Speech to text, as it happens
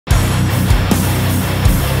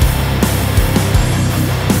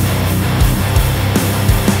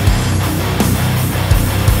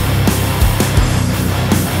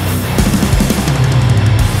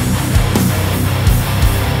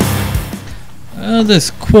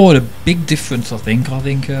There's quite a big difference, I think.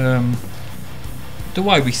 The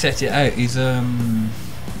way we set it out is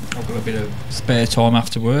I've got a bit of spare time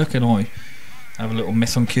after work, and I have a little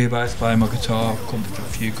mess on Cubase, play my guitar, come up with a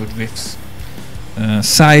few good riffs,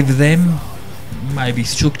 save them, maybe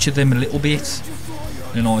structure them a little bit,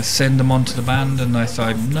 and I send them on to the band, and they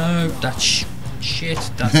say, no, that's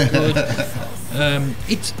shit, that's good.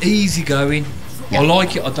 It's easy going. I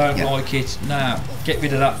like it, I don't like it. Now, get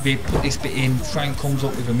rid of that bit, put this bit in. Frank comes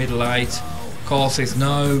up with a middle 8. Carl says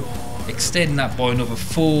no, extend that by another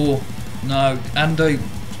 4. No, Andy,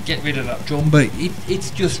 get rid of that drum beat.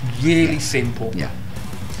 It's just really simple. Yeah.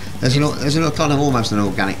 There's a kind of almost an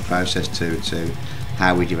organic process to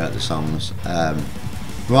how we develop the songs.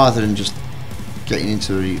 Rather than just getting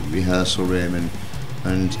into a rehearsal room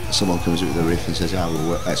and someone comes up with a riff and says, oh,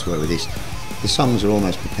 well, let's work with this. The songs are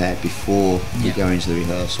almost prepared before we go into the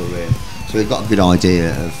rehearsal room, so we've got a good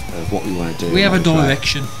idea of what we want to do. We have a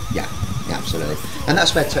direction. Yeah, absolutely, and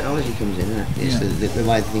that's where technology comes in, isn't it? It's the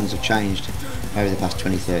way things have changed over the past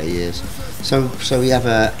 20-30 years. So we have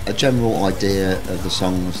a general idea of the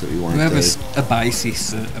songs that we want to do. We have a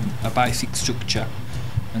basis, a basic structure,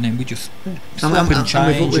 and then we just swap and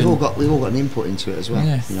change. We've all got an input into it as well.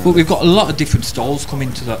 Yeah. But we've got a lot of different styles come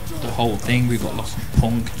into the whole thing. We've got lots of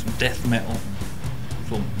punk, some death metal.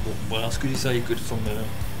 What else could you say? You could from your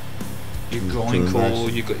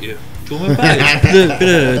grindcore. You got your drum and bass,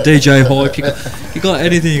 bit of DJ hype. You got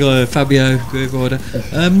anything. You got a Fabio Groove Rider.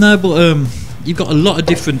 You've got a lot of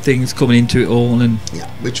different things coming into it all, and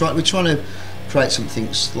we're trying to create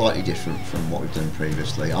something slightly different from what we've done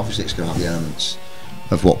previously. Obviously, it's going to have the elements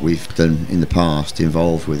of what we've done in the past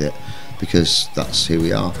involved with it, because that's who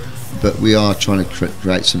we are. But we are trying to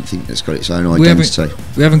create something that's got its own identity.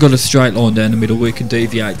 We haven't got a straight line down the middle. We can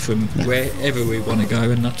deviate from wherever we want to go,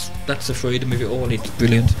 and that's the freedom of it all. It's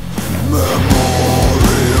brilliant.